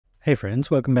Hey friends,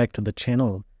 welcome back to the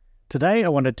channel. Today I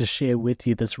wanted to share with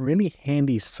you this really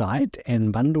handy site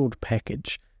and bundled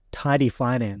package, Tidy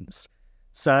Finance.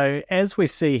 So as we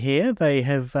see here, they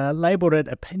have labeled it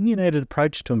Opinionated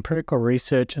Approach to Empirical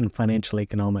Research in Financial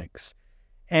Economics.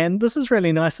 And this is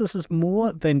really nice. This is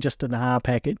more than just an R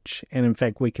package. And in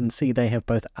fact, we can see they have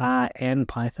both R and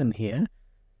Python here.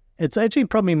 It's actually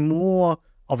probably more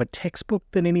of a textbook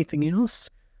than anything else,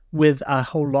 with a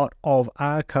whole lot of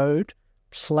R code,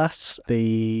 plus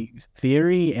the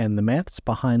theory and the maths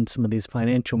behind some of these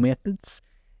financial methods,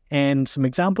 and some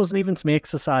examples and even some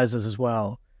exercises as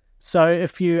well. So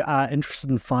if you are interested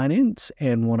in finance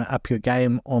and want to up your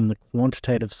game on the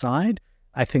quantitative side,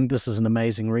 I think this is an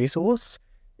amazing resource.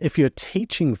 If you're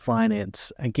teaching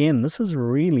finance, again, this is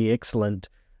really excellent.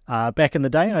 Back in the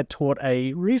day, I taught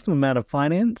a reasonable amount of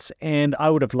finance, and I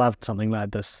would have loved something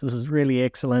like this. This is really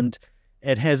excellent.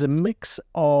 It has a mix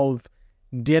of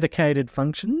dedicated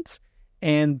functions,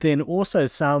 and then also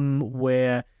some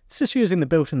where it's just using the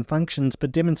built-in functions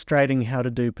but demonstrating how to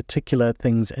do particular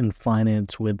things in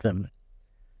finance with them.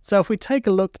 So if we take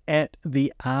a look at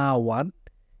the R one,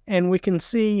 and we can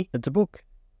see it's a book.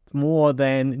 It's more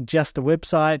than just a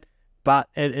website, but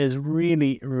it is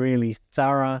really, really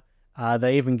thorough.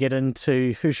 They even get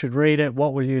into who should read it,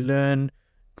 what will you learn,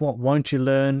 what won't you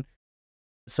learn.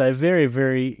 So very,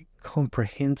 very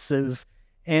comprehensive.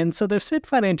 And so they've said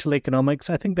financial economics.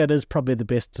 I think that is probably the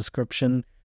best description,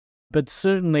 but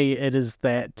certainly it is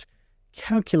that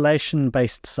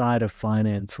calculation-based side of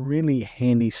finance. Really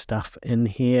handy stuff in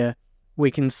here.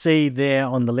 We can see there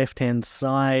on the left-hand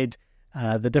side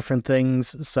the different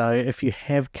things. So if you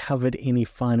have covered any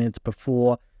finance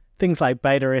before, things like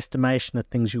beta estimation are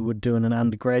things you would do in an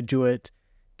undergraduate,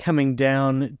 coming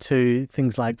down to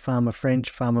things like Farmer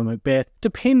French, Farmer Macbeth,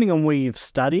 depending on where you've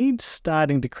studied,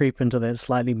 starting to creep into that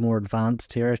slightly more advanced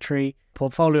territory.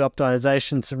 Portfolio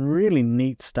optimization, some really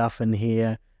neat stuff in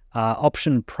here.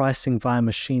 Option pricing via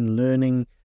machine learning.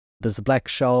 There's the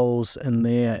Black-Scholes in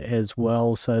there as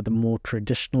well, so the more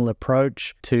traditional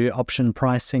approach to option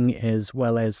pricing, as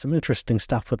well as some interesting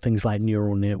stuff with things like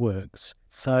neural networks.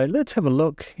 So let's have a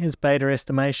look. Here's beta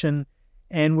estimation.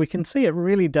 And we can see it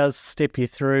really does step you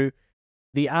through.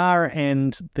 The R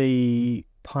and the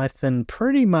Python,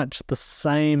 pretty much the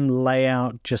same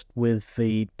layout, just with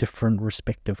the different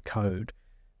respective code.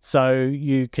 So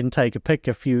you can take a pick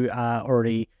if you are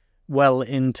already well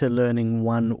into learning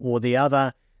one or the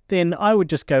other. Then I would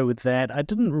just go with that. I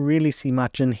didn't really see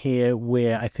much in here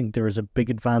where I think there is a big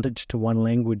advantage to one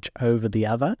language over the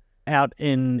other. Out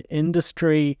in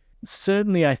industry,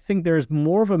 certainly, I think there is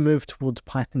more of a move towards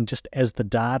Python just as the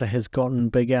data has gotten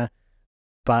bigger,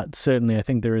 but certainly I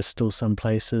think there is still some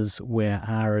places where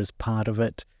R is part of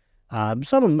it. Some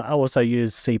of them also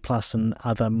use C+ and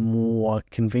other more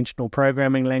conventional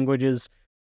programming languages,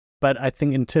 but I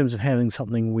think in terms of having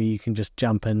something where you can just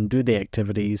jump in, do the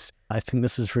activities, I think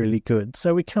this is really good.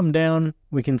 So we come down,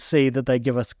 we can see that they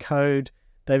give us code.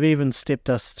 They've even stepped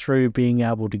us through being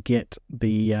able to get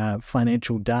the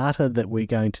financial data that we're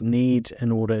going to need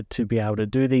in order to be able to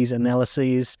do these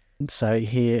analyses. So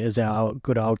here is our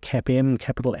good old CAPM,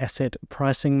 capital asset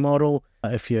pricing model.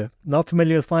 If you're not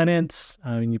familiar with finance,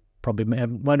 you probably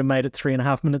won't have made it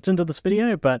 3.5 minutes into this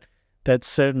video, but that's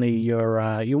certainly your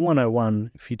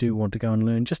 101 if you do want to go and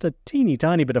learn just a teeny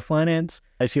tiny bit of finance.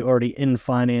 If you're already in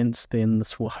finance, then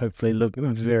this will hopefully look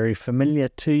very familiar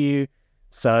to you.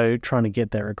 So trying to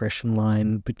get that regression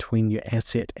line between your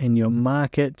asset and your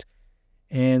market.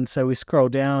 And so we scroll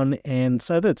down, and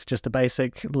so that's just a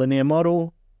basic linear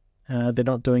model. They're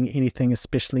not doing anything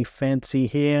especially fancy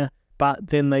here, but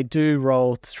then they do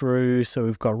roll through. So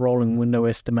we've got rolling window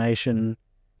estimation,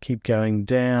 keep going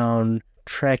down,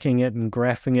 tracking it and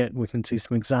graphing it. We can see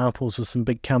some examples with some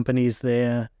big companies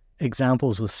there,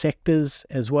 examples with sectors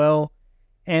as well.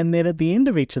 And then at the end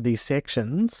of each of these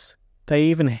sections, they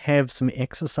even have some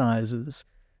exercises.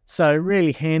 So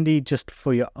really handy just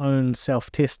for your own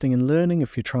self-testing and learning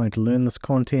if you're trying to learn this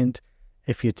content.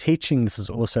 If you're teaching, this is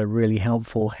also really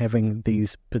helpful having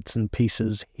these bits and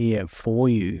pieces here for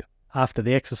you. After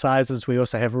the exercises, we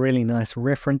also have really nice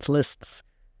reference lists.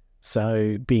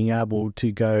 So being able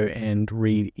to go and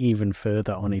read even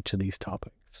further on each of these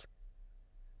topics.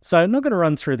 So I'm not going to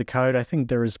run through the code. I think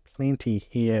there is plenty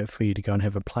here for you to go and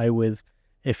have a play with.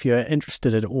 If you're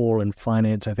interested at all in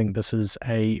finance, I think this is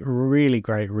a really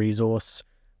great resource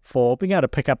for being able to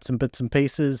pick up some bits and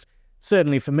pieces.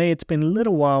 Certainly for me, it's been a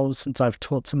little while since I've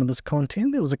taught some of this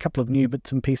content. There was a couple of new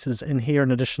bits and pieces in here in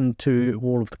addition to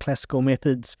all of the classical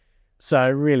methods.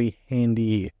 So really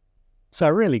handy. So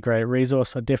a really great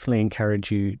resource. I definitely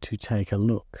encourage you to take a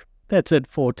look. That's it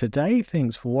for today.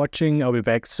 Thanks for watching. I'll be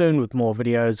back soon with more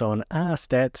videos on R,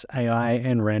 stats, AI,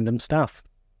 and random stuff.